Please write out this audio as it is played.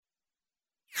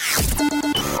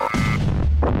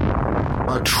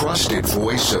a trusted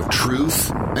voice of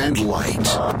truth and light.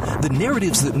 The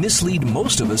narratives that mislead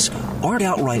most of us aren't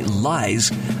outright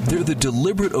lies. They're the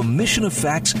deliberate omission of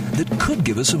facts that could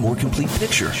give us a more complete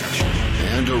picture.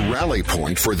 And a rally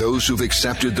point for those who've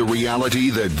accepted the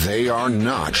reality that they are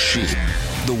not sheep.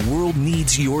 The world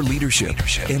needs your leadership,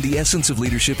 and the essence of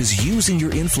leadership is using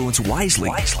your influence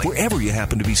wisely wherever you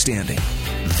happen to be standing.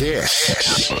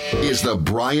 This is the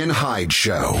Brian Hyde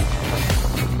Show.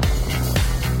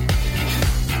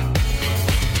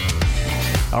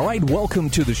 All right, welcome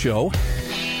to the show,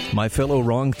 my fellow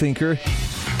wrong thinker.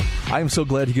 I'm so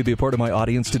glad you could be a part of my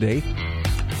audience today.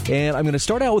 And I'm going to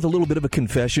start out with a little bit of a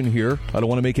confession here. I don't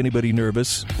want to make anybody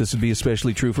nervous. This would be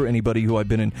especially true for anybody who I've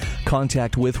been in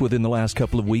contact with within the last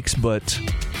couple of weeks. But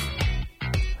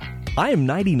I am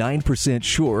 99%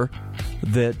 sure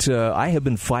that I have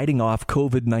been fighting off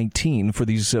COVID-19 for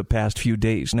these past few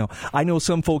days. Now, I know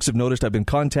some folks have noticed I've been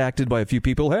contacted by a few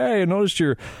people. Hey, I noticed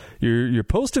you're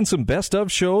posting some best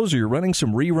of shows, or you're running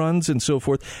some reruns and so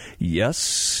forth.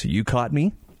 Yes, you caught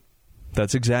me.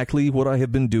 That's exactly what I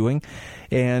have been doing,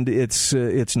 and it's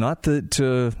not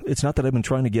that I've been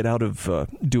trying to get out of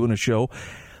doing a show,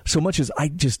 so much as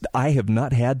I have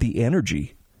not had the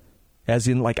energy, as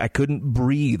in like I couldn't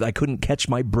breathe, I couldn't catch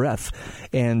my breath,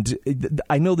 and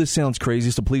I know this sounds crazy,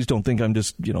 so please don't think I'm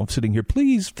just sitting here.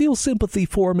 Please feel sympathy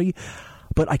for me,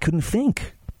 but I couldn't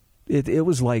think. It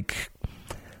was like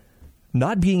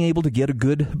not being able to get a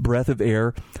good breath of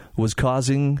air was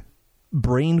causing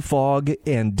brain fog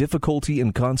and difficulty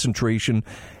in concentration,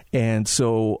 and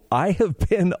so I have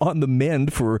been on the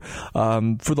mend for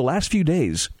the last few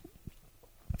days.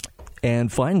 And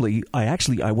finally,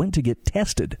 I went to get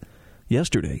tested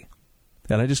yesterday,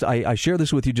 and I share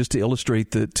this with you just to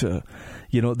illustrate that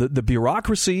the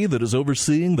bureaucracy that is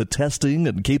overseeing the testing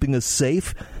and keeping us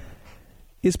safe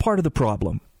is part of the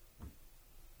problem.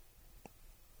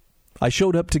 I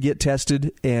showed up to get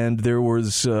tested, and there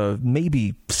was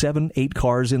maybe 7-8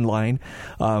 cars in line.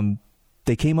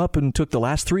 They came up and took the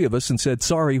last 3 of us and said,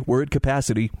 sorry, we're at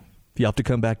capacity. You have to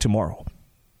come back tomorrow.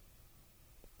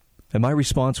 And my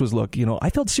response was, look,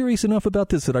 I felt serious enough about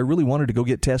this that I really wanted to go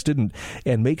get tested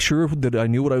and make sure that I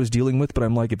knew what I was dealing with. But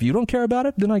I'm like, if you don't care about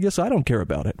it, then I guess I don't care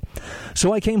about it.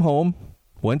 So I came home,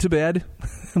 went to bed.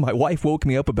 My wife woke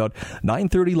me up about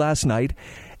 9:30 last night,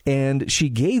 and she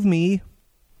gave me,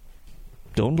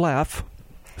 don't laugh,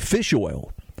 fish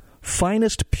oil.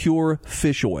 Finest pure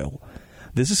fish oil.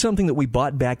 This is something that we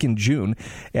bought back in June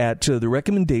at the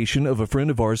recommendation of a friend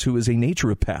of ours who is a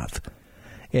naturopath.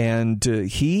 And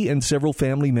he and several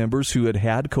family members who had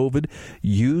COVID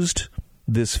used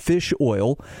this fish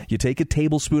oil. You take a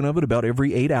tablespoon of it about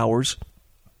every 8 hours.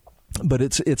 But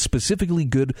it's specifically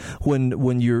good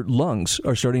when your lungs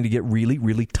are starting to get really,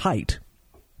 really tight,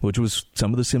 which was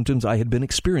some of the symptoms I had been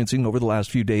experiencing over the last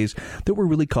few days that were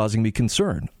really causing me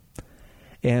concern.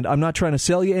 And I'm not trying to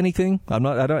sell you anything. I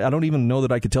don't even know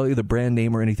that I could tell you the brand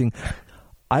name or anything.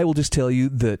 I will just tell you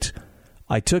that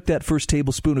I took that first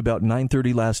tablespoon about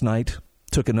 9:30 last night,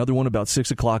 took another one about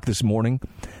 6 o'clock this morning,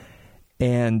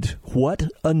 and what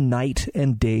a night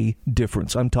and day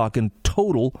difference. I'm talking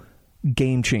total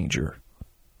game changer.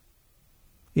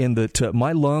 In that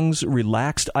my lungs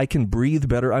relaxed, I can breathe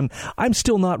better. I'm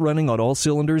still not running on all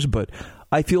cylinders, but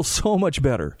I feel so much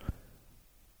better.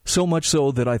 So much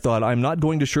so that I thought, I'm not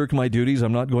going to shirk my duties.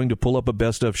 I'm not going to pull up a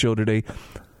best of show today.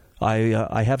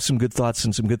 I have some good thoughts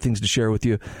and some good things to share with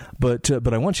you, but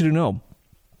I want you to know,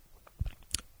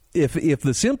 if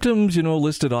the symptoms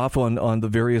listed off on the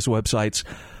various websites,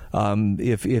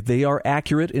 if they are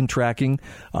accurate in tracking,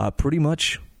 pretty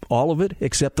much all of it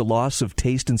except the loss of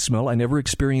taste and smell. I never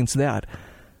experienced that.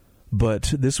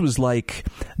 But this was like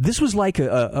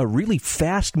a really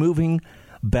fast-moving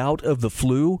bout of the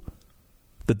flu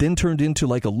that then turned into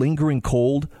like a lingering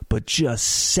cold, but just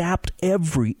sapped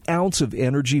every ounce of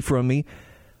energy from me.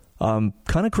 Kind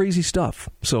of crazy stuff.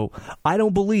 So I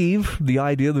don't believe the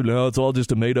idea that, no, it's all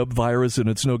just a made-up virus and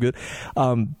it's no good.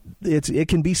 It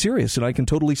can be serious, and I can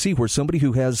totally see where somebody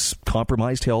who has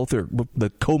compromised health or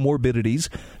the comorbidities,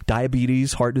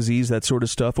 diabetes, heart disease, that sort of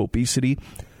stuff, obesity,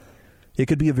 it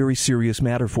could be a very serious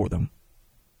matter for them.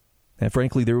 And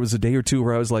frankly, there was a day or two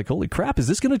where I was like, holy crap, is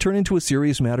this going to turn into a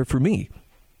serious matter for me?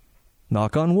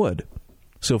 Knock on wood.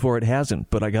 So far it hasn't,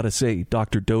 but I got to say,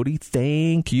 Dr. Doty,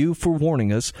 thank you for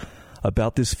warning us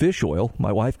about this fish oil.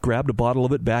 My wife grabbed a bottle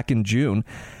of it back in June,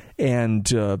 and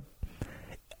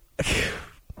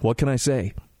what can I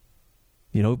say?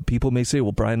 People may say,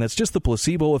 well, Brian, that's just the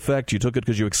placebo effect. You took it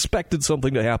because you expected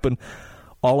something to happen.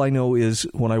 All I know is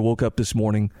when I woke up this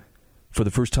morning, for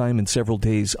the first time in several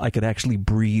days, I could actually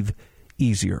breathe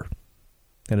easier.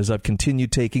 And as I've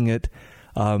continued taking it,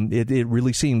 it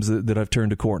really seems that I've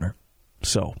turned a corner.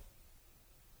 So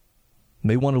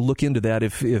may want to look into that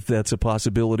if that's a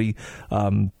possibility.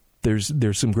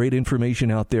 There's some great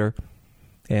information out there.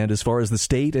 And as far as the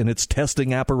state and its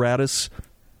testing apparatus,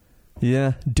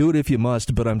 yeah, do it if you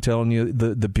must. But I'm telling you,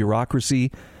 the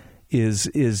bureaucracy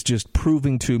is just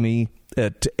proving to me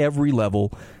at every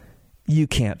level you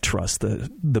can't trust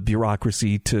the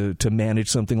bureaucracy to manage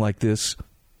something like this.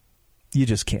 You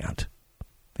just can't.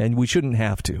 And we shouldn't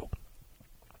have to.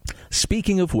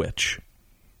 Speaking of which,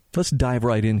 let's dive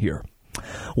right in here.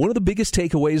 One of the biggest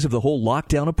takeaways of the whole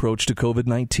lockdown approach to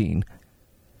COVID-19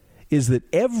 is that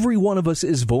every one of us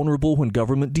is vulnerable when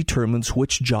government determines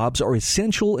which jobs are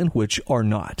essential and which are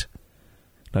not.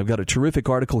 I've got a terrific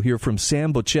article here from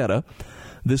Sam Bocchetta.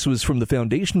 This was from the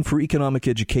Foundation for Economic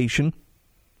Education.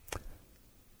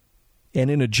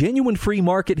 And in a genuine free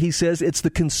market, he says it's the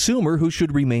consumer who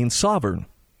should remain sovereign,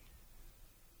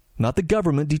 not the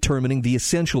government determining the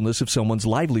essentialness of someone's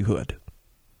livelihood.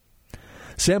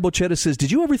 Sam Bocchetta says,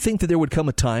 did you ever think that there would come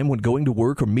a time when going to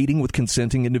work or meeting with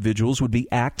consenting individuals would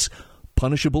be acts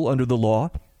punishable under the law?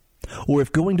 Or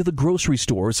if going to the grocery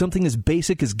store or something as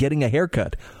basic as getting a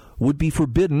haircut would be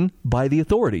forbidden by the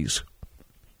authorities?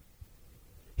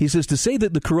 He says, to say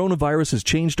that the coronavirus has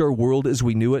changed our world as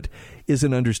we knew it is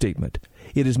an understatement.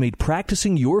 It has made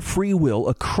practicing your free will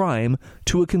a crime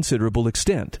to a considerable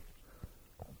extent.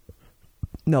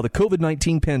 Now, the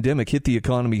COVID-19 pandemic hit the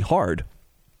economy hard,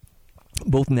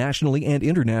 both nationally and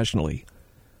internationally.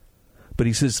 But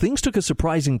he says things took a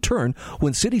surprising turn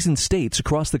when cities and states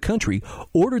across the country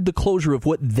ordered the closure of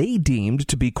what they deemed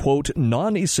to be, quote,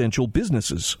 non-essential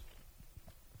businesses.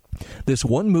 This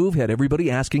one move had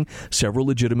everybody asking several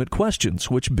legitimate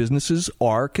questions. Which businesses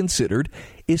are considered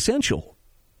essential?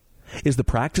 Is the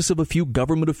practice of a few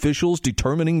government officials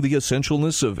determining the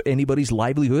essentialness of anybody's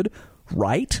livelihood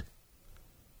right?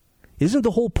 Isn't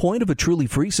the whole point of a truly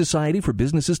free society for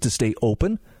businesses to stay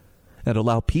open and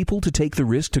allow people to take the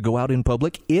risk to go out in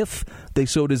public if they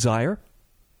so desire?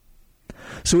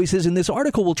 So he says in this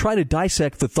article, we'll try to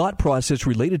dissect the thought process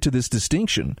related to this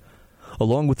distinction,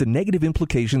 along with the negative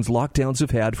implications lockdowns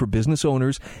have had for business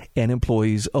owners and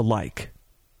employees alike.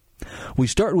 We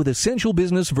start with essential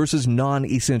business versus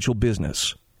non-essential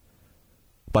business,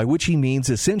 by which he means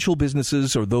essential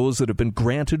businesses are those that have been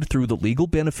granted through the legal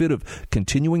benefit of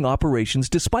continuing operations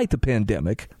despite the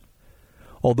pandemic,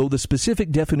 although the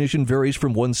specific definition varies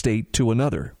from one state to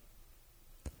another.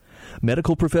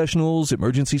 Medical professionals,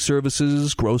 emergency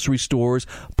services, grocery stores,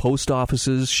 post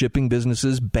offices, shipping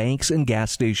businesses, banks, and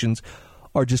gas stations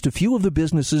are just a few of the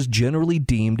businesses generally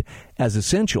deemed as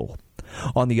essential.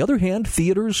 On the other hand,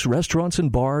 theaters, restaurants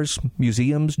and bars,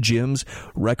 museums, gyms,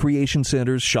 recreation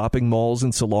centers, shopping malls,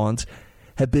 and salons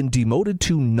have been demoted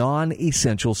to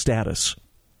non-essential status.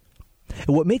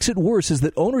 And what makes it worse is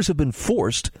that owners have been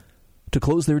forced to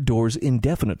close their doors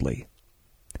indefinitely.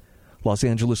 Los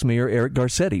Angeles Mayor Eric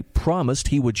Garcetti promised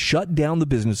he would shut down the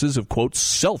businesses of, quote,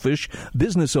 selfish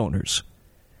business owners.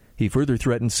 He further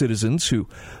threatened citizens who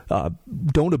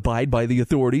don't abide by the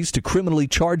authorities to criminally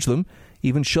charge them,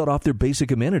 even shut off their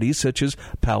basic amenities such as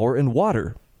power and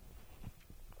water.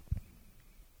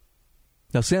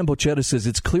 Now, Sam Bocchetta says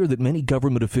it's clear that many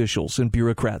government officials and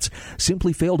bureaucrats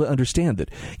simply fail to understand that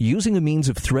using a means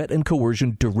of threat and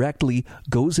coercion directly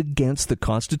goes against the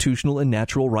constitutional and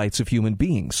natural rights of human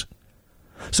beings.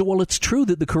 So while it's true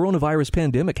that the coronavirus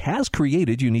pandemic has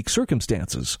created unique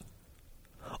circumstances,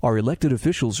 our elected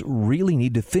officials really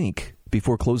need to think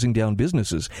before closing down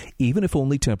businesses, even if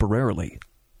only temporarily.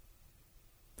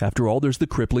 After all, there's the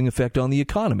crippling effect on the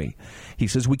economy. He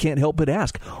says we can't help but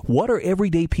ask, what are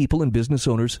everyday people and business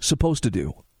owners supposed to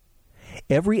do?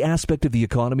 Every aspect of the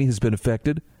economy has been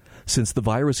affected. Since the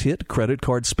virus hit, credit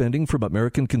card spending from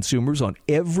American consumers on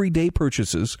everyday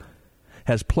purchases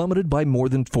has plummeted by more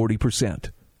than 40%.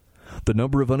 The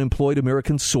number of unemployed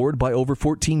Americans soared by over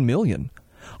 14 million.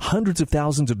 Hundreds of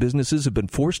thousands of businesses have been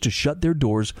forced to shut their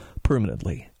doors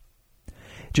permanently.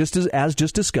 Just as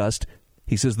discussed,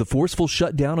 he says the forceful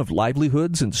shutdown of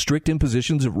livelihoods and strict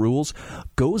impositions of rules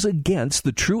goes against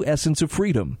the true essence of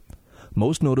freedom,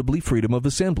 most notably freedom of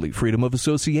assembly, freedom of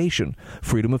association,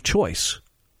 freedom of choice.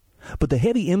 But the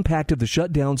heavy impact of the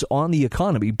shutdowns on the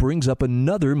economy brings up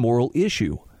another moral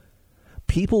issue: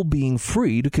 people being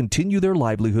free to continue their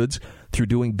livelihoods through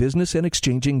doing business and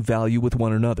exchanging value with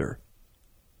one another.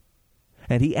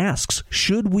 And he asks,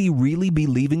 should we really be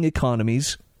leaving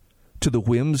economies to the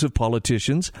whims of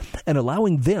politicians and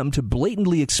allowing them to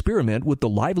blatantly experiment with the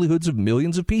livelihoods of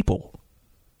millions of people?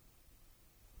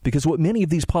 Because what many of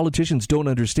these politicians don't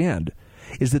understand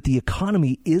is that the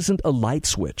economy isn't a light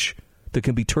switch that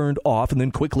can be turned off and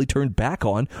then quickly turned back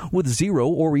on with zero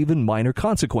or even minor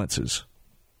consequences.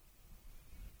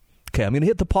 Okay, I'm going to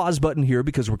hit the pause button here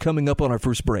because we're coming up on our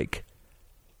first break.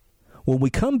 When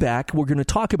we come back, we're going to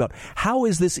talk about how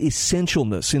is this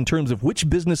essentialness in terms of which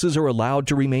businesses are allowed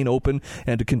to remain open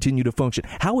and to continue to function.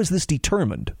 How is this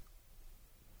determined?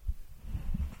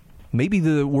 Maybe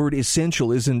the word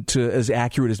essential isn't as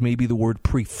accurate as maybe the word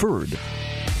preferred,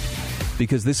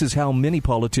 because this is how many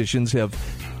politicians have,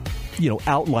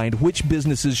 outlined which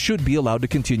businesses should be allowed to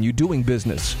continue doing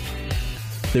business.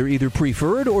 They're either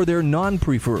preferred or they're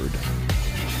non-preferred.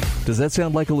 Does that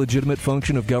sound like a legitimate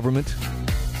function of government?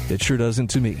 It sure doesn't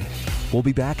to me. We'll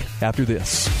be back after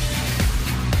this.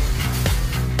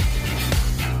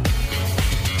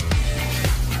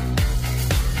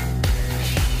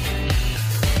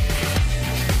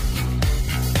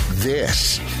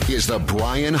 This is the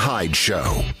Brian Hyde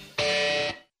Show.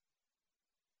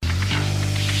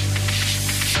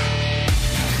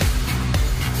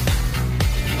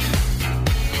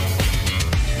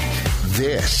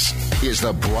 This is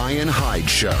the Brian Hyde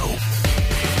Show.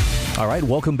 All right,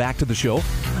 welcome back to the show.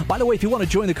 By the way, if you want to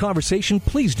join the conversation,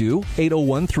 please do.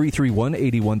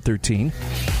 801-331-8113.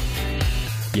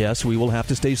 Yes, we will have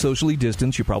to stay socially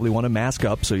distanced. You probably want to mask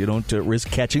up so you don't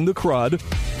risk catching the crud.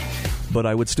 But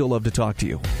I would still love to talk to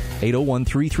you.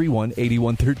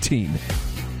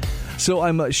 801-331-8113. So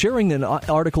I'm sharing an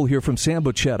article here from Sam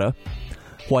Bocetta,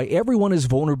 Why Everyone is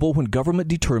Vulnerable When Government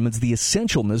Determines the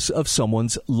Essentialness of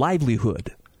Someone's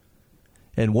Livelihood.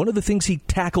 And one of the things he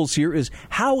tackles here is,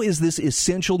 how is this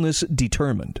essentialness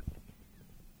determined?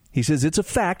 He says it's a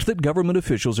fact that government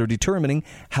officials are determining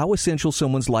how essential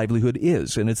someone's livelihood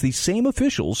is, and it's these same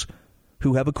officials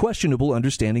who have a questionable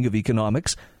understanding of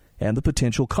economics and the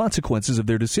potential consequences of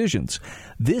their decisions.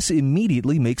 This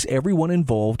immediately makes everyone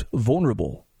involved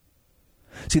vulnerable.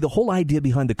 See, the whole idea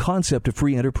behind the concept of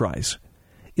free enterprise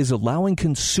is allowing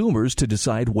consumers to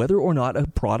decide whether or not a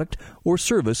product or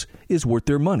service is worth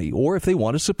their money, or if they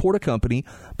want to support a company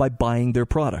by buying their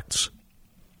products.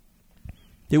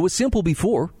 It was simple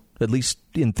before, at least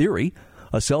in theory.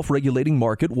 A self-regulating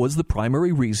market was the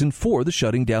primary reason for the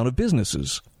shutting down of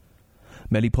businesses.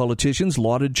 Many politicians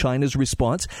lauded China's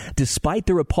response, despite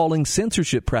their appalling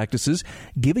censorship practices,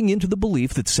 giving in to the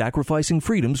belief that sacrificing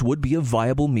freedoms would be a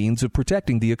viable means of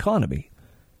protecting the economy.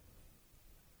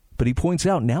 But he points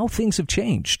out now things have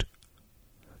changed.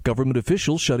 Government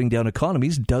officials shutting down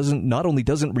economies not only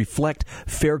doesn't reflect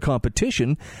fair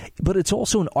competition, but it's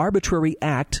also an arbitrary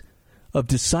act of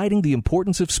deciding the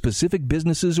importance of specific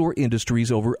businesses or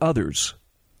industries over others.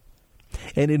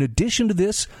 And in addition to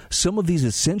this, some of these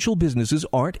essential businesses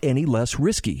aren't any less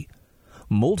risky.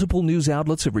 Multiple news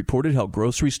outlets have reported how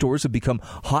grocery stores have become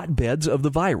hotbeds of the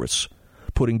virus,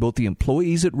 putting both the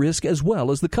employees at risk as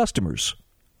well as the customers.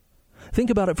 Think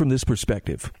about it from this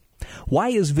perspective. Why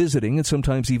is visiting and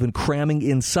sometimes even cramming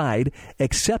inside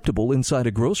acceptable inside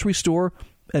a grocery store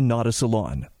and not a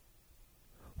salon?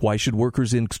 Why should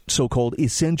workers in so-called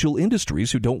essential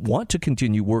industries who don't want to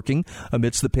continue working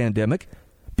amidst the pandemic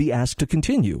be asked to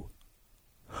continue?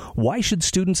 Why should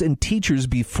students and teachers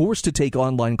be forced to take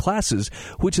online classes,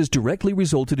 which has directly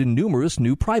resulted in numerous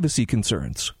new privacy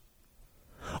concerns?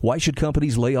 Why should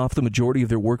companies lay off the majority of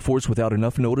their workforce without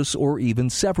enough notice or even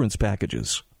severance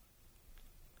packages?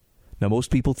 Now,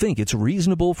 most people think it's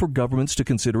reasonable for governments to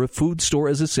consider a food store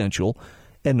as essential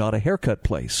and not a haircut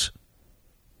place.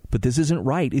 But this isn't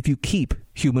right if you keep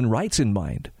human rights in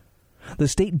mind. The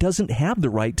state doesn't have the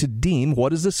right to deem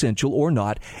what is essential or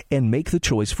not and make the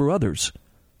choice for others.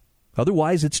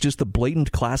 Otherwise, it's just a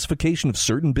blatant classification of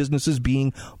certain businesses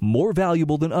being more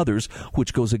valuable than others,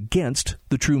 which goes against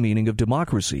the true meaning of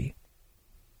democracy.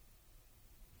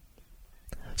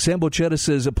 Sam Bocetta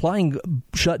says applying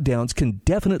shutdowns can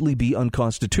definitely be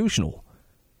unconstitutional,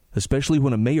 especially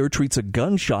when a mayor treats a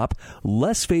gun shop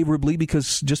less favorably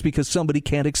because somebody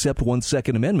can't accept one's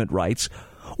Second Amendment rights,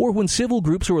 or when civil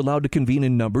groups are allowed to convene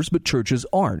in numbers but churches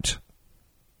aren't.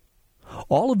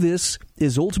 All of this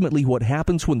is ultimately what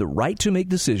happens when the right to make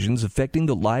decisions affecting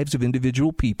the lives of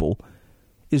individual people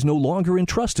is no longer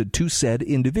entrusted to said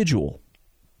individual.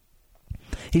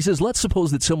 He says, let's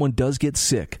suppose that someone does get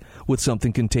sick with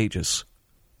something contagious.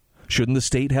 Shouldn't the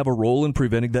state have a role in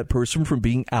preventing that person from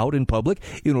being out in public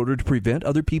in order to prevent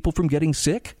other people from getting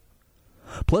sick?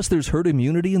 Plus, there's herd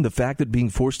immunity in the fact that being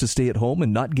forced to stay at home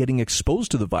and not getting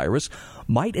exposed to the virus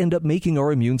might end up making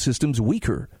our immune systems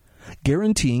weaker,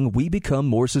 guaranteeing we become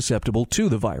more susceptible to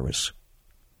the virus.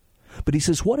 But he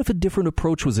says, what if a different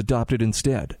approach was adopted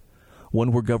instead?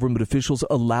 One where government officials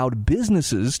allowed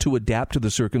businesses to adapt to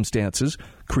the circumstances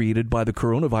created by the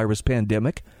coronavirus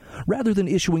pandemic rather than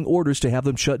issuing orders to have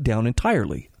them shut down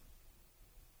entirely.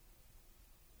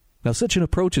 Now, such an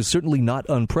approach is certainly not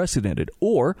unprecedented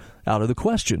or out of the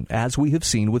question, as we have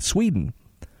seen with Sweden.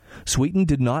 Sweden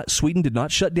did not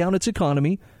shut down its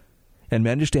economy and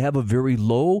managed to have very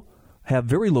low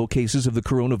cases of the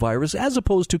coronavirus, as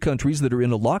opposed to countries that are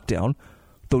in a lockdown,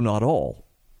 though not all.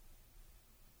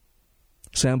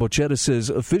 Sam Bocetta says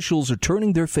officials are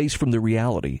turning their face from the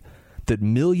reality that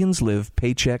millions live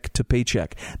paycheck to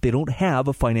paycheck. They don't have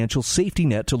a financial safety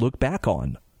net to look back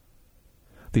on.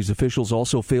 These officials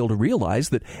also fail to realize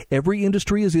that every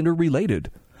industry is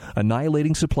interrelated.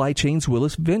 Annihilating supply chains will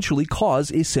eventually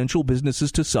cause essential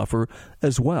businesses to suffer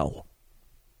as well.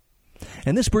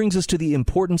 And this brings us to the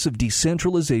importance of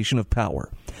decentralization of power.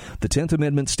 The 10th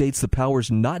Amendment states the powers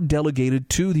not delegated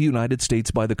to the United States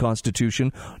by the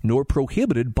Constitution, nor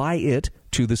prohibited by it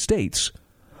to the states,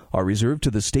 are reserved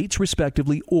to the states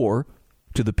respectively or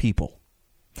to the people.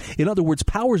 In other words,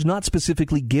 powers not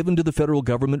specifically given to the federal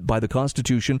government by the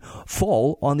Constitution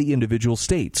fall on the individual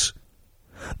states.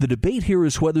 The debate here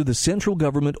is whether the central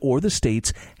government or the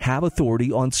states have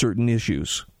authority on certain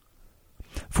issues.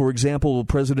 For example,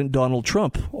 President Donald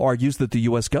Trump argues that the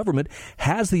U.S. government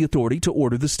has the authority to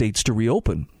order the states to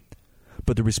reopen,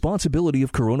 but the responsibility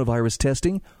of coronavirus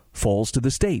testing falls to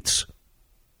the states.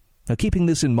 Now, keeping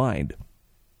this in mind,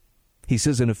 he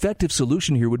says an effective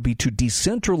solution here would be to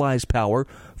decentralize power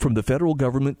from the federal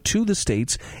government to the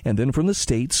states and then from the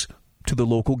states to the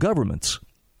local governments.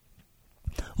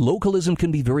 Localism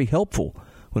can be very helpful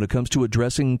when it comes to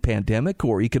addressing pandemic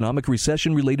or economic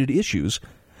recession-related issues,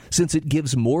 since it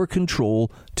gives more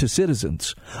control to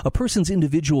citizens. A person's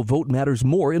individual vote matters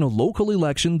more in a local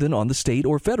election than on the state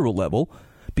or federal level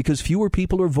because fewer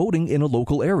people are voting in a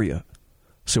local area.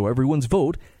 So everyone's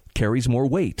vote carries more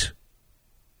weight.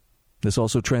 This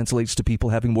also translates to people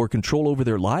having more control over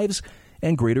their lives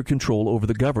and greater control over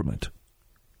the government.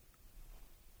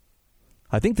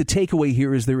 I think the takeaway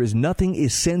here is there is nothing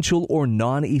essential or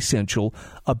non-essential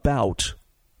about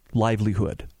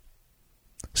livelihood.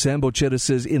 Sam Bocetta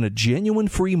says in a genuine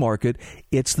free market,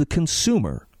 it's the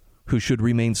consumer who should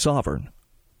remain sovereign.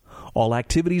 All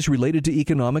activities related to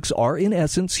economics are, in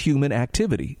essence, human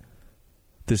activity.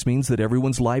 This means that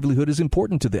everyone's livelihood is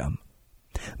important to them.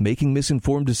 Making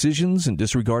misinformed decisions and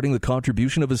disregarding the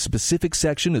contribution of a specific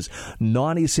section as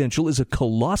non-essential is a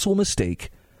colossal mistake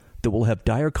that will have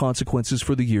dire consequences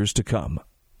for the years to come.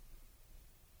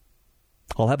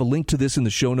 I'll have a link to this in the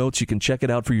show notes. You can check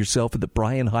it out for yourself at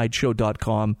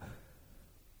thebrianhydeshow.com.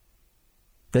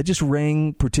 That just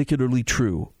rang particularly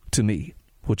true to me,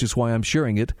 which is why I'm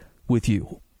sharing it with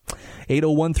you.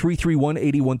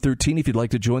 801-331-8113 if you'd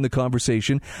like to join the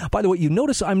conversation. By the way, you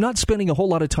notice I'm not spending a whole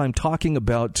lot of time talking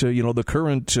about, the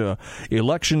current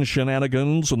election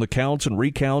shenanigans and the counts and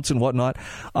recounts and whatnot.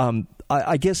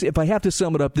 I guess if I have to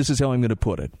sum it up, this is how I'm going to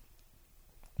put it.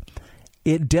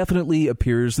 It definitely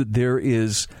appears that there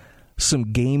is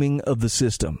some gaming of the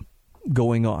system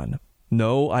going on.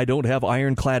 No, I don't have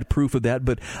ironclad proof of that,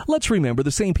 but let's remember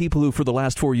the same people who for the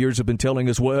last 4 years have been telling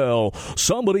us, well,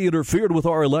 somebody interfered with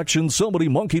our elections, somebody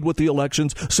monkeyed with the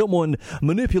elections, someone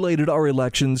manipulated our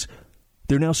elections.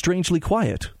 They're now strangely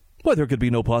quiet. Well, there could be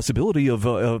no possibility of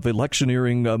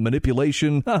electioneering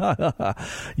manipulation.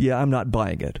 Yeah, I'm not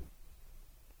buying it.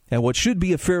 And what should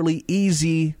be a fairly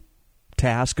easy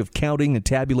task of counting and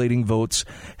tabulating votes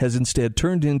has instead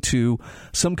turned into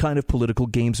some kind of political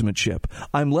gamesmanship.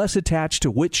 I'm less attached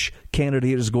to which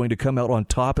candidate is going to come out on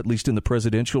top, at least in the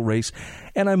presidential race,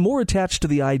 and I'm more attached to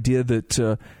the idea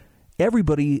that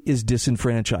everybody is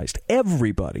disenfranchised.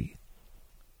 Everybody.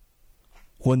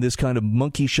 When this kind of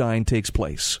monkey shine takes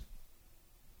place.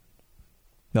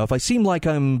 Now, if I seem like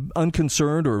I'm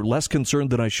unconcerned or less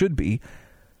concerned than I should be,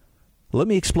 let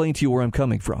me explain to you where I'm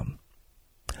coming from.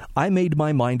 I made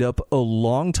my mind up a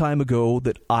long time ago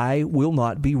that I will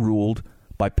not be ruled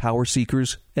by power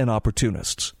seekers and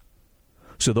opportunists.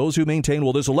 So those who maintain,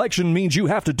 well, this election means you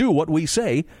have to do what we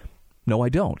say, no, I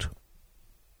don't.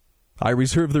 I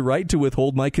reserve the right to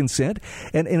withhold my consent.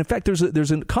 And in fact,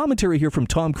 there's a commentary here from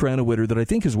Tom Krannawitter that I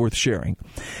think is worth sharing.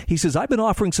 He says, I've been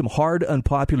offering some hard,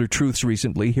 unpopular truths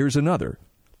recently. Here's another.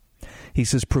 He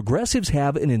says, progressives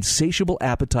have an insatiable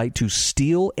appetite to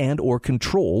steal and or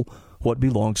control what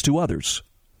belongs to others.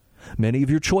 Many of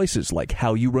your choices, like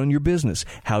how you run your business,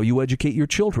 how you educate your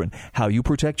children, how you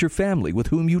protect your family, with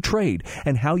whom you trade,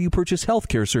 and how you purchase health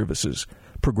care services,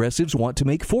 progressives want to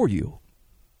make for you.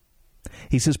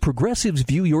 He says progressives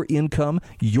view your income,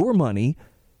 your money,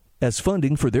 as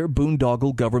funding for their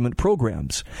boondoggle government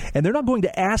programs. And they're not going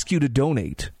to ask you to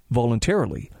donate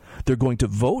voluntarily. They're going to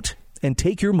vote and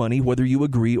take your money whether you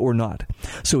agree or not.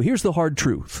 So here's the hard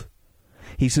truth.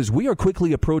 He says, we are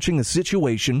quickly approaching a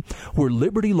situation where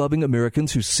liberty-loving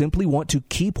Americans who simply want to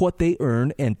keep what they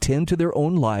earn and tend to their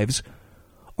own lives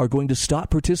are going to stop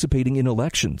participating in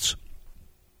elections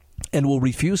and will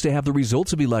refuse to have the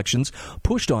results of elections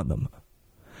pushed on them.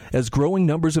 As growing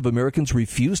numbers of Americans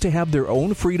refuse to have their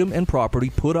own freedom and property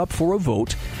put up for a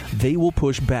vote, they will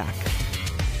push back.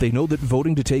 They know that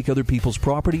voting to take other people's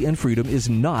property and freedom is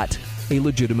not a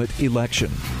legitimate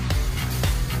election.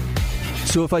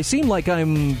 So if I seem like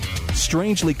I'm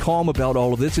strangely calm about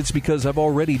all of this, it's because I've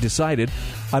already decided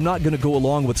I'm not going to go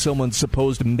along with someone's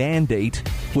supposed mandate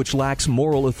which lacks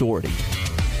moral authority.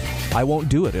 I won't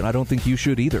do it, and I don't think you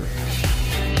should either.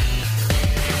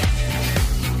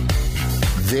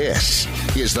 This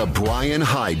is The Brian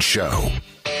Hyde Show.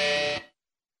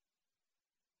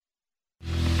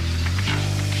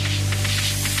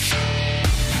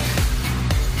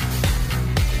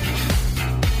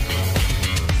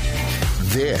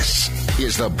 This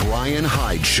is The Brian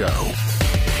Hyde Show.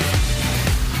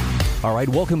 All right,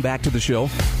 welcome back to the show.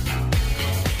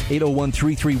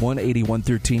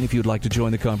 801-331-8113 if you'd like to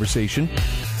join the conversation.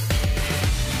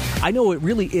 I know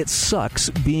it sucks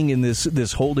being in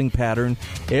this holding pattern.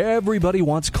 Everybody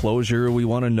wants closure. We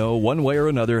want to know one way or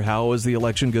another, how is the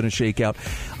election going to shake out?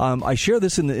 I share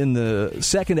this in the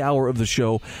second hour of the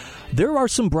show. There are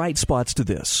some bright spots to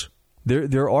this.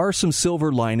 There are some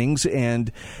silver linings,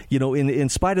 and in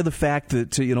spite of the fact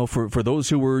that for those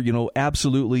who were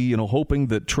absolutely hoping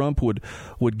that Trump would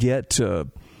get a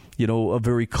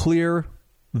very clear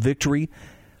victory,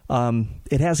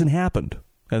 it hasn't happened.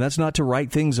 And that's not to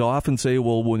write things off and say,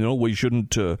 well, we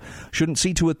shouldn't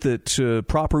see to it that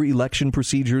proper election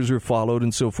procedures are followed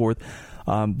and so forth.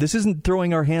 This isn't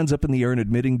throwing our hands up in the air and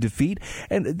admitting defeat.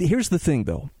 And here's the thing,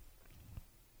 though.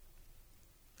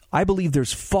 I believe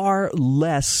there's far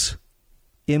less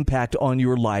impact on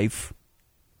your life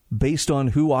based on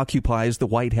who occupies the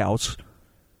White House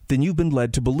than you've been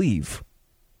led to believe.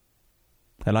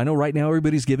 And I know right now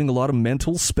everybody's giving a lot of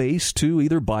mental space to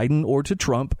either Biden or to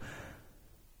Trump.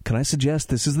 Can I suggest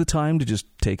this is the time to just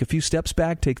take a few steps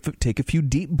back, take a few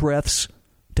deep breaths,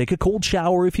 take a cold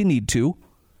shower if you need to,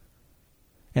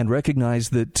 and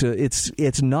recognize that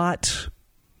it's not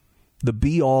the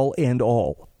be-all,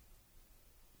 end-all.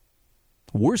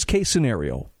 Worst case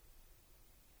scenario,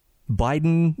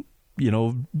 Biden,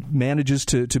 manages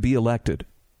to be elected.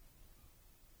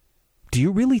 Do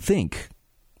you really think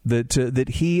that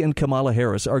he and Kamala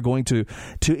Harris are going to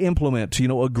implement,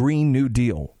 a Green New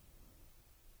Deal?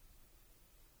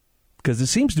 Because it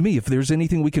seems to me if there's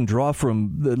anything we can draw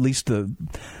from at least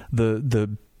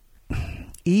the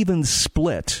even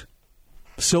split,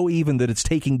 so even that it's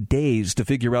taking days to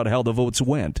figure out how the votes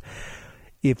went.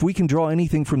 If we can draw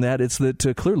anything from that, it's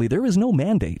that clearly there is no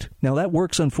mandate. Now that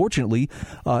works, unfortunately,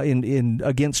 in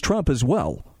against Trump as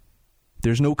well.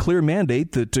 There's no clear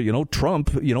mandate that Trump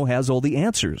has all the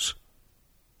answers.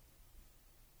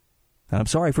 And I'm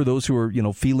sorry for those who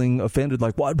are, feeling offended,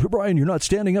 like, "What, Brian, you're not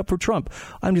standing up for Trump."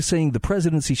 I'm just saying the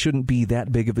presidency shouldn't be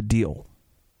that big of a deal.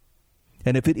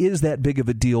 And if it is that big of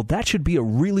a deal, that should be a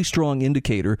really strong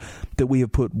indicator that we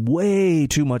have put way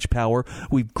too much power,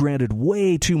 we've granted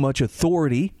way too much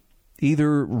authority,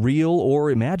 either real or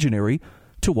imaginary,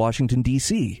 to Washington,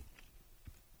 D.C.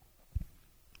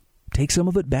 Take some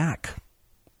of it back.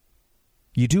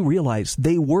 You do realize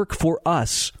they work for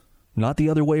us, not the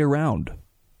other way around.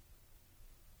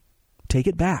 Take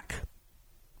it back.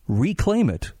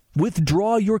 Reclaim it.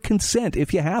 Withdraw your consent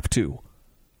if you have to.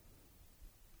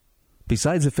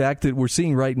 Besides the fact that we're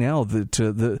seeing right now that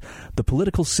the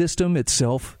political system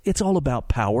itself, it's all about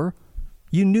power.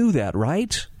 You knew that,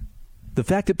 right? The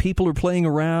fact that people are playing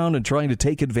around and trying to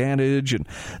take advantage, and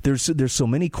there's so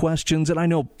many questions, and I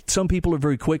know some people are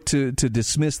very quick to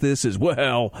dismiss this as,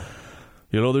 well,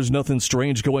 there's nothing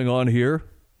strange going on here.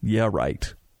 Yeah,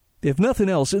 right. If nothing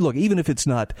else, look, even if it's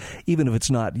not,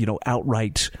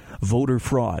 outright voter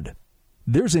fraud,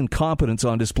 there's incompetence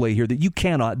on display here that you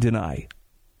cannot deny.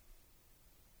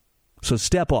 So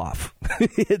step off.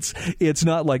 It's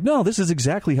not like, no, this is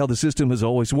exactly how the system has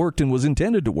always worked and was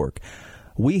intended to work.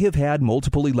 We have had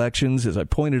multiple elections, as I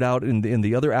pointed out in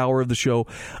the other hour of the show.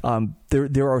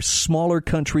 There are smaller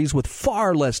countries with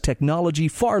far less technology,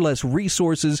 far less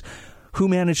resources, who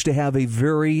manage to have a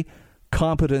very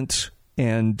competent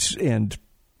and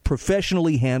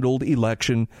professionally handled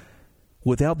election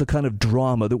without the kind of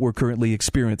drama that we're currently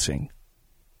experiencing.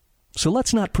 So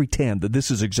let's not pretend that this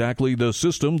is exactly the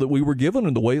system that we were given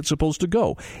and the way it's supposed to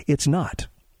go. It's not.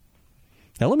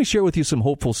 Now, let me share with you some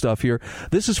hopeful stuff here.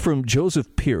 This is from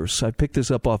Joseph Pierce. I picked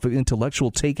this up off of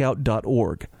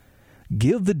intellectualtakeout.org.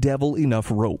 Give the devil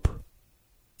enough rope,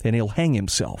 and he'll hang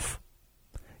himself.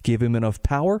 Give him enough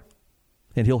power,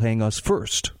 and he'll hang us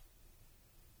first.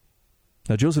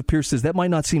 Now, Joseph Pearce says that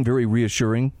might not seem very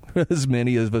reassuring, as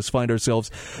many of us find ourselves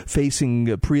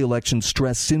facing pre-election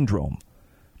stress syndrome.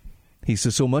 He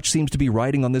says so much seems to be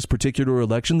riding on this particular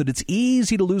election that it's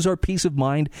easy to lose our peace of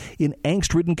mind in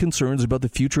angst-ridden concerns about the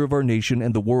future of our nation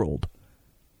and the world.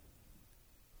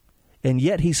 And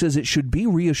yet, he says it should be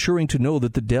reassuring to know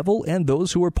that the devil and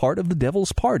those who are part of the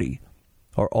devil's party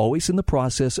are always in the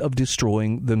process of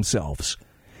destroying themselves,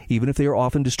 even if they are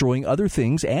often destroying other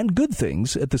things and good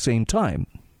things at the same time.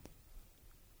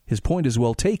 His point is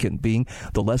well taken, being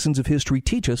the lessons of history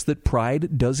teach us that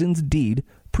pride does indeed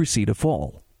precede a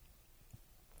fall.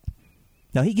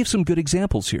 Now, he gives some good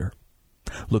examples here.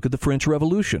 Look at the French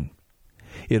Revolution.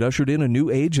 It ushered in a new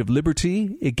age of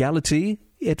liberty, equality,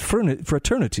 et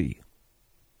fraternity,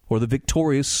 or the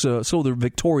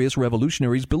victorious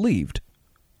revolutionaries believed.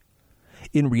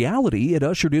 In reality, it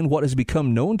ushered in what has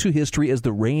become known to history as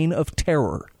the Reign of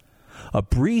Terror, a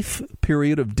brief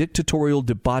period of dictatorial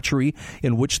debauchery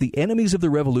in which the enemies of the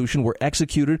revolution were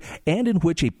executed and in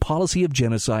which a policy of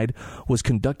genocide was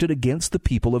conducted against the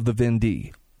people of the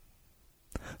Vendée.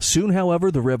 Soon, however,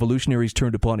 the revolutionaries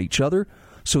turned upon each other,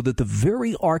 so that the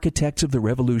very architects of the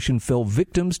revolution fell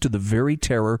victims to the very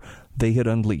terror they had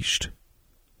unleashed.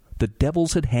 The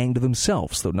devils had hanged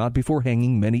themselves, though not before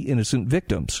hanging many innocent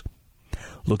victims.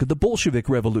 Look at the Bolshevik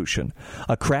Revolution,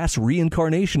 a crass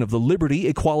reincarnation of the liberty,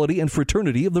 equality, and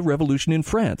fraternity of the revolution in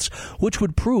France, which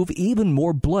would prove even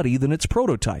more bloody than its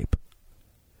prototype.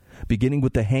 Beginning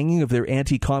with the hanging of their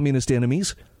anti-communist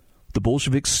enemies, the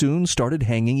Bolsheviks soon started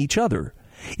hanging each other.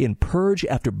 In purge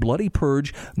after bloody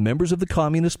purge, members of the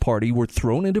Communist Party were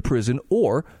thrown into prison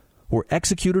or were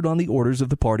executed on the orders of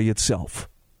the party itself.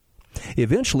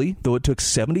 Eventually, though it took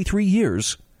 73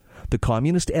 years, the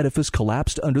communist edifice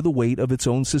collapsed under the weight of its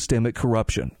own systemic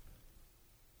corruption.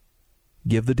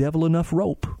 Give the devil enough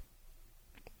rope.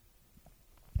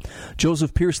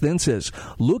 Joseph Pearce then says,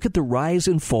 look at the rise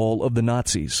and fall of the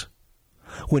Nazis.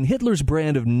 When Hitler's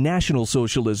brand of National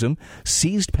Socialism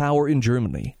seized power in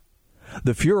Germany,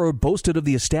 the Fuhrer boasted of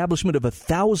the establishment of a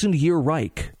 1,000-year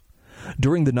Reich.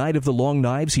 During the Night of the Long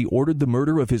Knives, he ordered the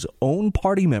murder of his own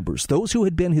party members, those who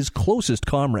had been his closest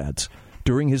comrades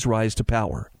during his rise to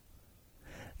power.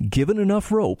 Given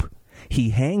enough rope,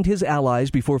 he hanged his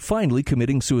allies before finally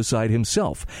committing suicide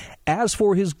himself. As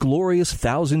for his glorious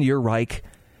 1,000-year Reich,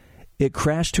 it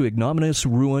crashed to ignominious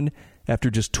ruin after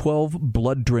just 12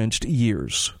 blood-drenched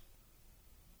years.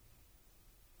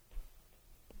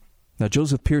 Now,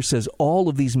 Joseph Pearce says all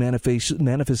of these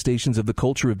manifestations of the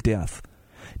culture of death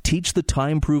teach the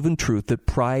time-proven truth that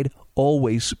pride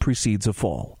always precedes a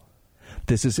fall.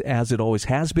 This is as it always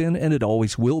has been, and it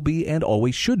always will be, and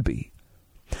always should be.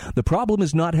 The problem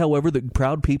is not, however, that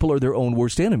proud people are their own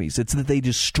worst enemies. It's that they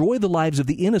destroy the lives of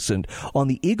the innocent on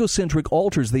the egocentric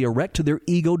altars they erect to their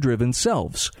ego-driven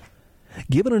selves.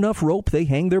 Given enough rope, they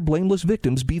hang their blameless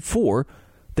victims before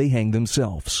they hang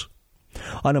themselves.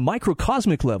 On a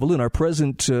microcosmic level, in our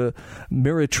present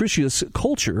meretricious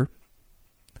culture,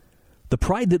 the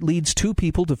pride that leads two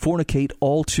people to fornicate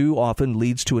all too often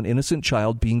leads to an innocent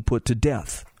child being put to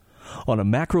death. On a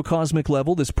macrocosmic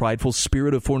level, this prideful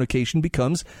spirit of fornication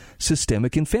becomes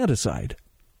systemic infanticide.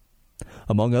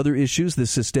 Among other issues,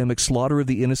 this systemic slaughter of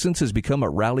the innocents has become a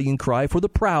rallying cry for the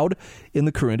proud in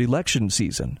the current election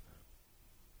season.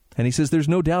 And he says there's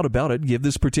no doubt about it. Give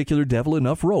this particular devil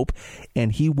enough rope,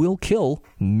 and he will kill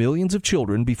millions of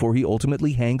children before he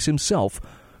ultimately hangs himself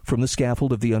from the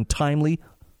scaffold of the untimely,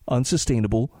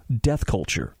 unsustainable death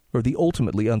culture, or the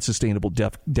ultimately unsustainable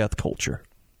death culture.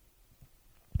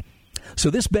 So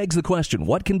this begs the question,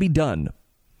 what can be done?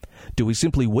 Do we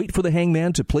simply wait for the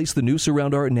hangman to place the noose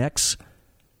around our necks?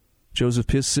 Joseph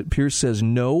Pearce says,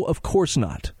 no, of course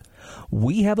not.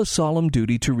 We have a solemn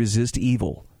duty to resist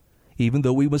evil, even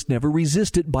though we must never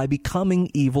resist it by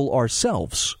becoming evil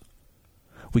ourselves.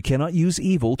 We cannot use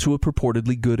evil to a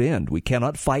purportedly good end. We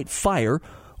cannot fight fire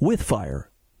with fire.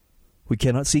 We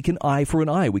cannot seek an eye for an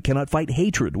eye. We cannot fight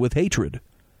hatred with hatred.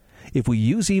 If we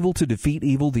use evil to defeat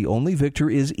evil, the only victor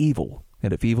is evil.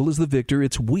 And if evil is the victor,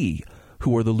 it's we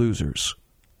who are the losers.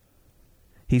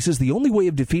 He says the only way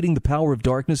of defeating the power of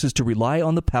darkness is to rely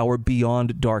on the power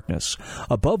beyond darkness.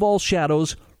 Above all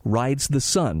shadows rides the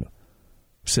sun,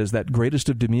 says that greatest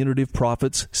of diminutive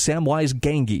prophets, Samwise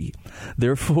Gamgee,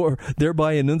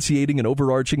 thereby enunciating an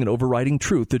overarching and overriding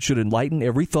truth that should enlighten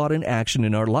every thought and action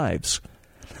in our lives.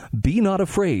 Be not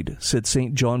afraid, said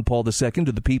St. John Paul II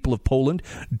to the people of Poland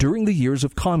during the years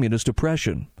of communist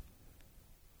oppression.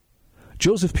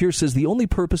 Joseph Pearce says the only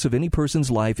purpose of any person's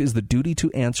life is the duty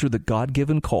to answer the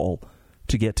God-given call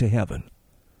to get to heaven.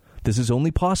 This is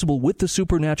only possible with the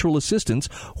supernatural assistance,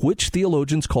 which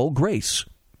theologians call grace.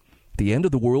 The end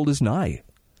of the world is nigh.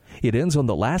 It ends on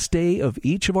the last day of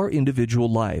each of our individual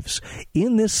lives.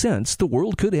 In this sense, the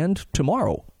world could end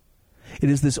tomorrow. It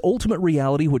is this ultimate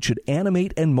reality which should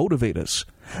animate and motivate us.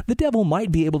 The devil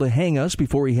might be able to hang us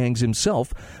before he hangs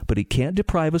himself, but he can't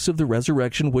deprive us of the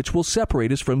resurrection which will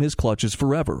separate us from his clutches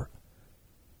forever.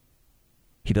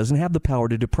 He doesn't have the power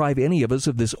to deprive any of us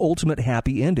of this ultimate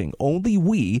happy ending. Only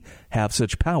we have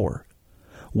such power.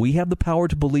 We have the power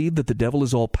to believe that the devil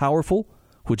is all-powerful,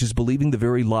 which is believing the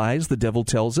very lies the devil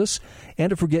tells us,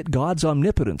 and to forget God's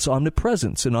omnipotence,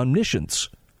 omnipresence, and omniscience.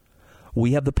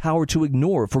 We have the power to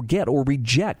ignore, forget, or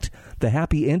reject the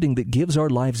happy ending that gives our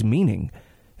lives meaning.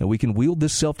 And we can wield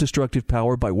this self-destructive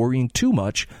power by worrying too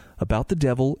much about the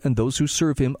devil and those who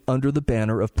serve him under the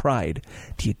banner of pride.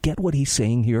 Do you get what he's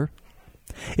saying here?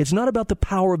 It's not about the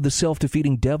power of the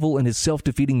self-defeating devil and his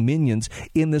self-defeating minions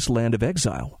in this land of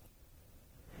exile.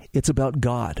 It's about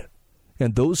God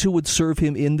and those who would serve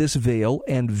him in this vale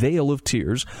and vale of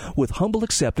tears with humble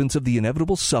acceptance of the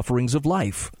inevitable sufferings of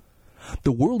life.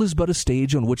 The world is but a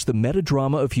stage on which the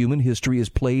metadrama of human history is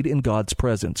played in God's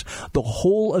presence. The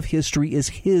whole of history is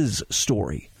his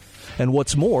story. And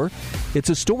what's more, it's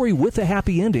a story with a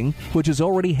happy ending, which has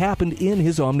already happened in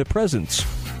his omnipresence.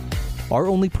 Our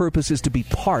only purpose is to be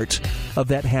part of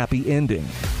that happy ending.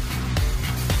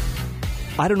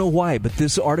 I don't know why, but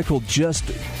this article just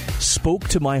spoke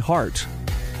to my heart.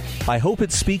 I hope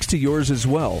it speaks to yours as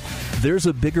well. There's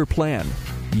a bigger plan.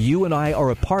 You and I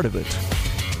are a part of it.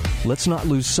 Let's not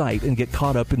lose sight and get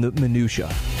caught up in the minutia.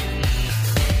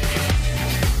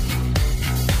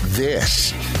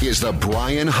 This is the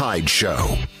Brian Hyde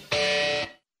Show.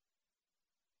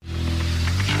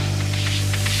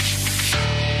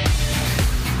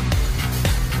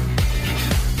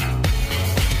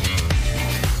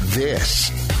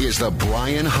 This is the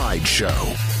Brian Hyde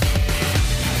Show.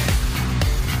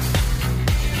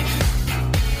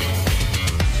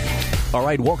 All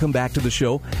right, welcome back to the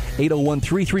show.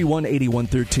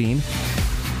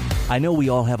 801-331-8113. I know we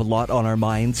all have a lot on our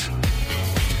minds,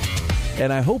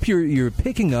 and I hope you're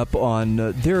picking up on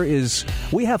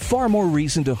we have far more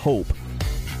reason to hope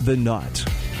than not.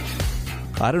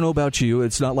 I don't know about you.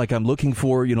 It's not like I'm looking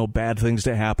for, bad things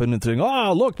to happen and saying,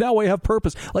 oh, look, now we have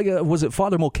purpose. Like, was it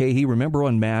Father Mulcahy? Remember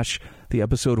on MASH, the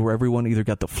episode where everyone either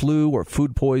got the flu or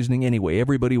food poisoning? Anyway,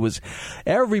 everybody was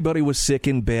sick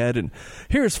in bed. And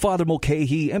here's Father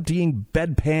Mulcahy emptying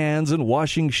bedpans and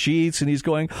washing sheets. And he's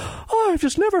going, oh, I've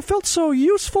just never felt so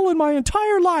useful in my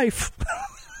entire life.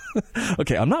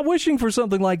 Okay, I'm not wishing for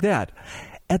something like that.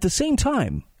 At the same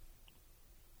time,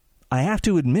 I have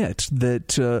to admit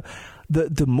that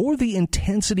the more the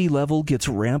intensity level gets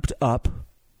ramped up,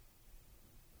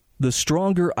 the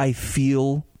stronger I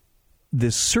feel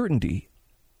this certainty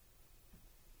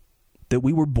that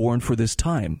we were born for this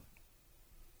time.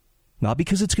 Not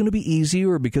because it's going to be easy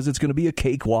or because it's going to be a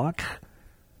cakewalk,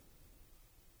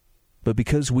 but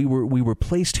because we were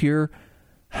placed here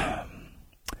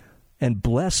and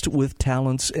blessed with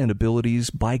talents and abilities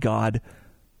by God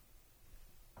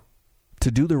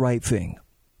to do the right thing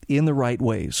in the right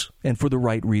ways and for the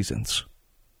right reasons.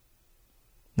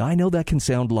 Now, I know that can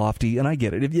sound lofty, and I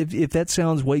get it. If that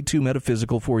sounds way too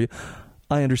metaphysical for you,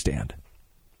 I understand.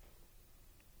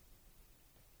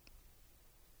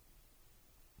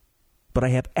 But I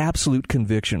have absolute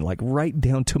conviction, like right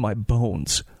down to my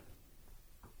bones,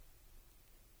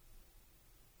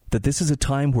 that this is a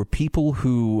time where people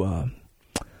who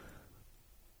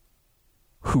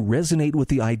resonate with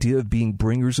the idea of being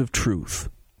bringers of truth,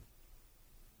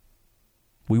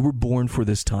 we were born for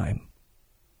this time.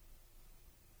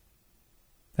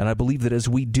 And I believe that as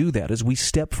we do that, as we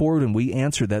step forward and we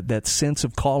answer that sense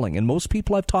of calling, and most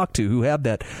people I've talked to who have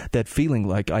that feeling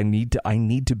like I need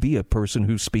to be a person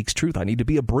who speaks truth. I need to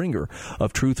be a bringer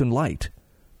of truth and light.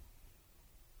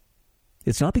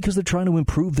 It's not because they're trying to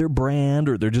improve their brand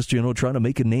or they're just, trying to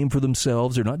make a name for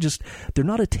themselves. They're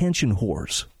not attention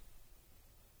whores.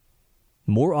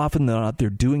 More often than not,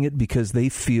 they're doing it because they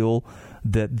feel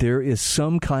that there is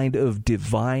some kind of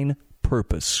divine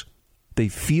purpose. They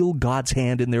feel God's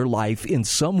hand in their life in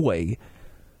some way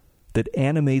that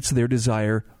animates their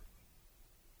desire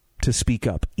to speak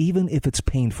up, even if it's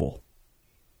painful,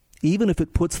 even if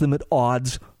it puts them at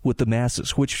odds with the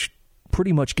masses, which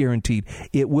pretty much guaranteed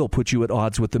it will put you at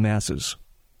odds with the masses.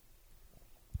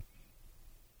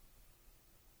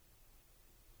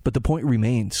 But the point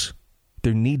remains.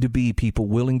 There need to be people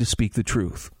willing to speak the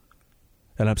truth.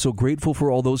 And I'm so grateful for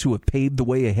all those who have paved the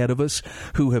way ahead of us,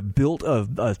 who have built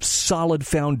a solid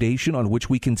foundation on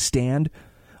which we can stand,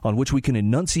 on which we can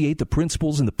enunciate the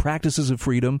principles and the practices of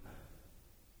freedom,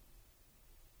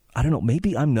 I don't know,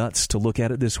 maybe I'm nuts to look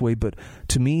at it this way, but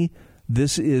to me,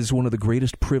 this is one of the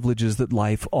greatest privileges that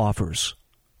life offers.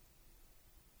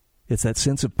 It's that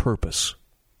sense of purpose.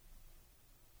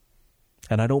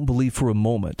 And I don't believe for a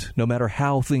moment, no matter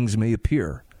how things may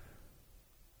appear,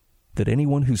 that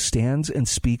anyone who stands and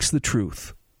speaks the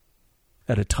truth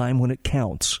at a time when it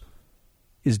counts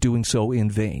is doing so in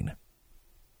vain.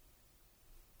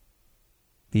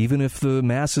 Even if the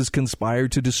masses conspire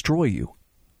to destroy you,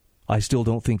 I still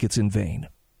don't think it's in vain.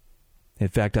 In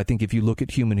fact, I think if you look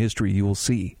at human history, you will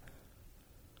see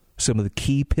some of the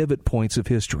key pivot points of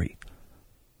history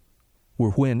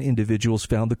were when individuals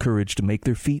found the courage to make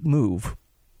their feet move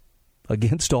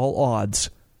against all odds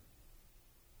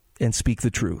and speak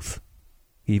the truth,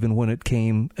 even when it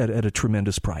came at a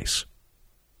tremendous price.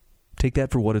 Take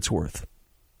that for what it's worth.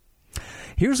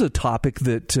 Here's a topic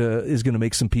that is going to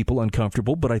make some people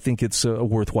uncomfortable, but I think it's a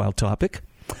worthwhile topic.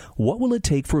 What will it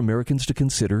take for Americans to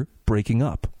consider breaking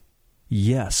up?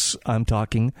 Yes, I'm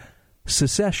talking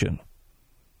secession.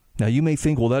 Now, you may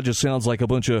think, well, that just sounds like a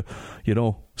bunch of,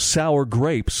 sour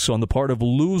grapes on the part of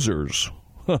losers.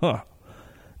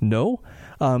 No.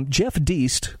 Jeff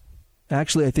Deist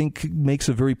actually, I think, makes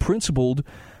a very principled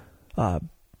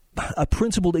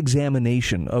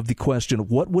examination of the question,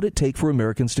 what would it take for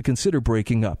Americans to consider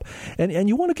breaking up? And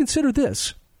you want to consider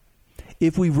this.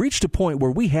 If we've reached a point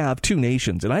where we have two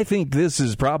nations, and I think this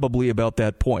is probably about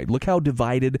that point, look how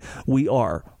divided we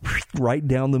are, right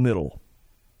down the middle.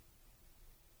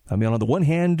 I mean, on the one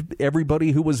hand,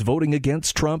 everybody who was voting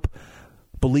against Trump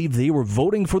believed they were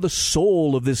voting for the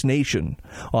soul of this nation.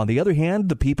 On the other hand,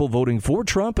 the people voting for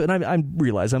Trump, and I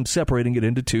realize I'm separating it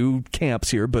into two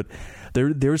camps here, but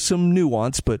there's some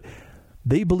nuance, but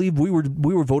they believed we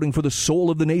were voting for the soul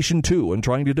of the nation too, and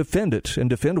trying to defend it and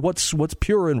defend what's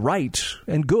pure and right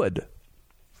and good.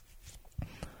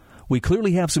 We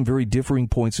clearly have some very differing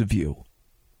points of view.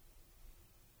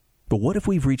 But what if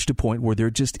we've reached a point where there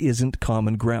just isn't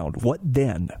common ground? What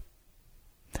then?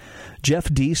 Jeff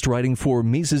Deist, writing for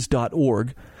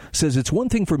Mises.org, says it's one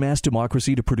thing for mass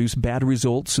democracy to produce bad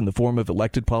results in the form of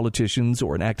elected politicians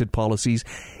or enacted policies.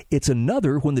 It's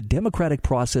another when the democratic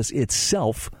process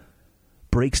itself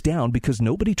breaks down because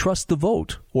nobody trusts the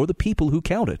vote or the people who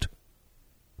count it.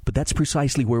 But that's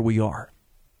precisely where we are.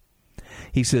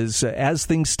 He says, as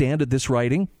things stand at this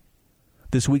writing,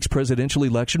 this week's presidential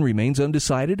election remains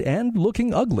undecided and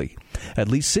looking ugly. At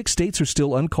least 6 states are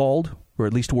still uncalled, or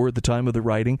at least were at the time of the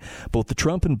writing. Both the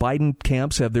Trump and Biden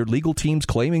camps have their legal teams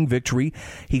claiming victory.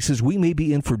 He says we may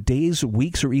be in for days,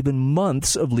 weeks, or even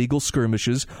months of legal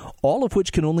skirmishes, all of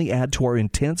which can only add to our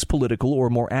intense political, or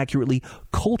more accurately,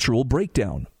 cultural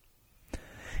breakdown.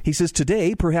 He says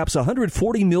today, perhaps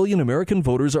 140 million American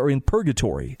voters are in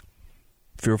purgatory,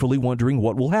 fearfully wondering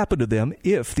what will happen to them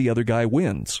if the other guy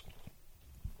wins.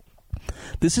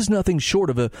 This is nothing short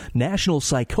of a national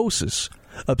psychosis,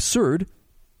 absurd,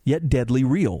 yet deadly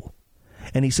real.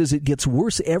 And he says it gets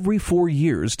worse every 4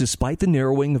 years, despite the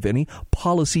narrowing of any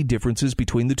policy differences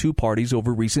between the two parties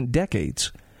over recent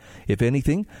decades. If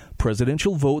anything,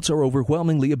 presidential votes are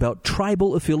overwhelmingly about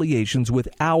tribal affiliations with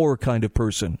our kind of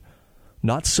person,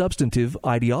 not substantive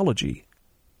ideology.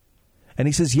 And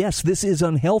he says, yes, this is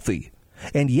unhealthy.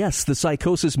 And yes, the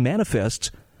psychosis manifests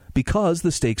because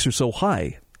the stakes are so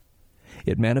high.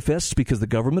 It manifests because the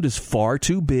government is far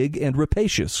too big and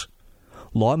rapacious.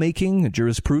 Lawmaking and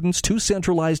jurisprudence too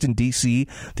centralized in D.C.,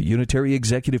 the unitary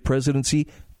executive presidency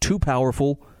too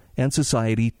powerful, and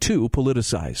society too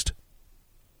politicized.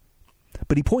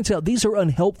 But he points out these are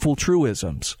unhelpful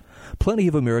truisms. Plenty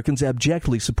of Americans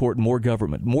abjectly support more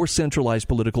government, more centralized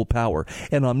political power,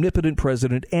 an omnipotent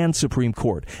president and Supreme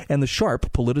Court, and the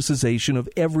sharp politicization of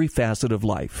every facet of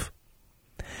life.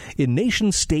 In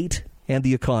Nation State and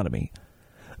the Economy,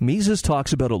 Mises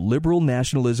talks about a liberal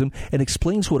nationalism and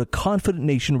explains what a confident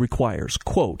nation requires.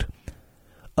 Quote,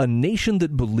 a nation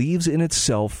that believes in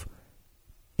itself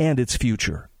and its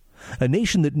future. A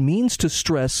nation that means to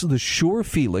stress the sure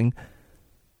feeling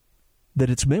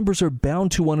that its members are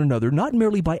bound to one another, not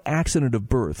merely by accident of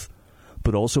birth,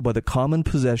 but also by the common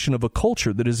possession of a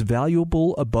culture that is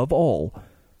valuable above all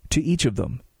to each of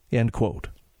them. End quote.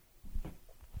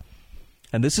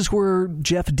 And this is where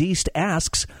Jeff Deist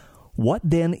asks, what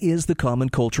then is the common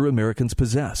culture Americans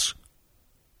possess?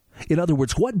 In other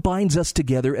words, what binds us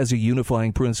together as a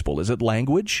unifying principle? Is it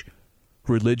language,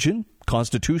 religion,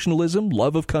 constitutionalism,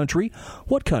 love of country?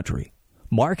 What country?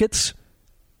 Markets?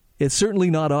 It's certainly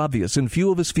not obvious, and few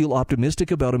of us feel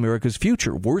optimistic about America's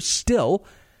future. Worse still,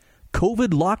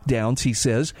 COVID lockdowns, he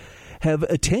says, have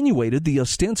attenuated the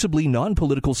ostensibly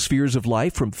non-political spheres of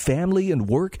life, from family and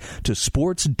work to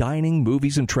sports, dining,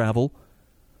 movies, and travel.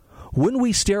 When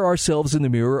we stare ourselves in the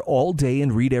mirror all day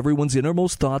and read everyone's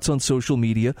innermost thoughts on social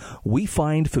media, we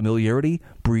find familiarity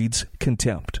breeds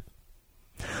contempt.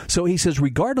 So he says,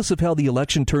 regardless of how the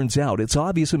election turns out, it's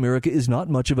obvious America is not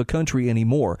much of a country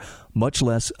anymore, much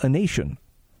less a nation.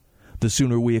 The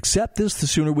sooner we accept this, the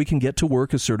sooner we can get to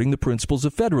work asserting the principles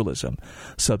of federalism,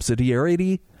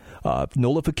 subsidiarity,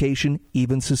 nullification,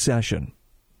 even secession.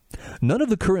 None of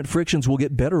the current frictions will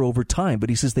get better over time, but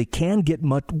he says they can get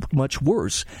much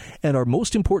worse, and our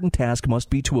most important task must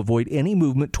be to avoid any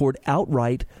movement toward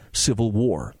outright civil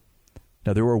war.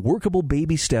 Now, there are workable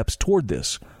baby steps toward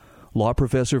this. Law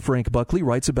professor Frank Buckley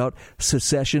writes about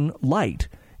secession light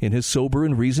in his sober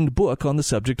and reasoned book on the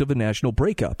subject of a national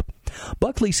breakup.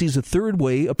 Buckley sees a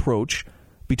third-way approach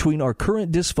between our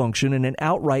current dysfunction and an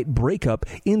outright breakup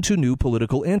into new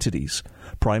political entities,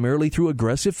 primarily through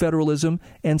aggressive federalism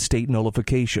and state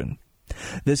nullification.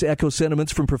 This echoes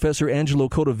sentiments from Professor Angelo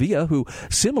Codavia, who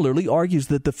similarly argues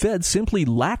that the feds simply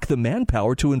lack the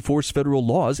manpower to enforce federal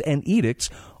laws and edicts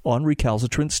on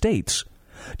recalcitrant states.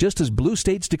 Just as blue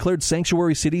states declared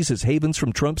sanctuary cities as havens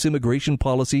from Trump's immigration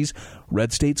policies,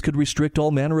 red states could restrict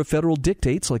all manner of federal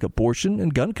dictates like abortion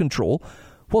and gun control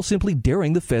while simply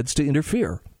daring the feds to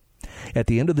interfere. At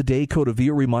the end of the day,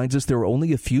 Codavia reminds us there are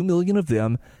only a few million of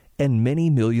them and many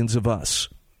millions of us.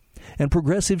 And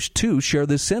progressives, too, share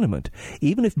this sentiment.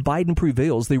 Even if Biden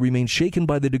prevails, they remain shaken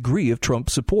by the degree of Trump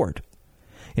support.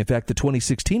 In fact, the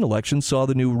 2016 election saw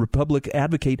the New Republic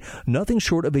advocate nothing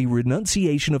short of a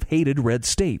renunciation of hated red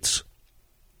states.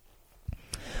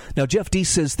 Now, Jeff Deese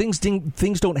says things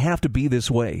don't have to be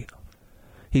this way.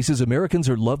 He says Americans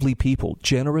are lovely people,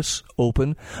 generous,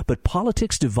 open, but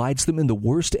politics divides them in the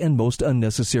worst and most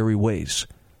unnecessary ways.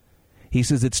 He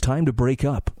says it's time to break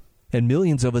up, and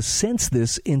millions of us sense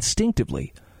this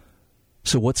instinctively.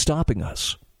 So what's stopping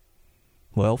us?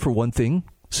 Well, for one thing,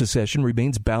 secession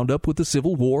remains bound up with the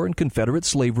Civil War and Confederate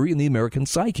slavery in the American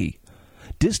psyche.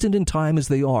 Distant in time as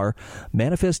they are,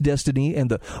 Manifest Destiny and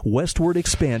the westward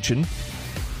expansion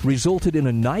resulted in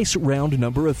a nice round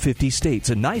number of 50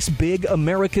 states, a nice big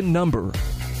American number.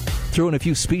 Throw in a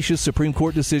few specious Supreme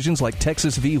Court decisions like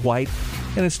Texas v. White,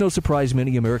 and it's no surprise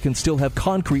many Americans still have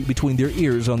concrete between their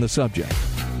ears on the subject.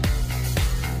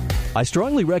 I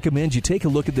strongly recommend you take a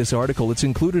look at this article. It's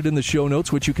included in the show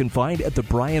notes, which you can find at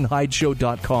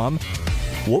thebrianhydeshow.com.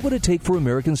 What would it take for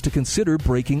Americans to consider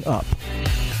breaking up?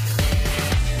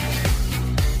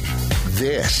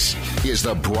 This is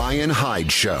The Brian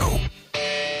Hyde Show.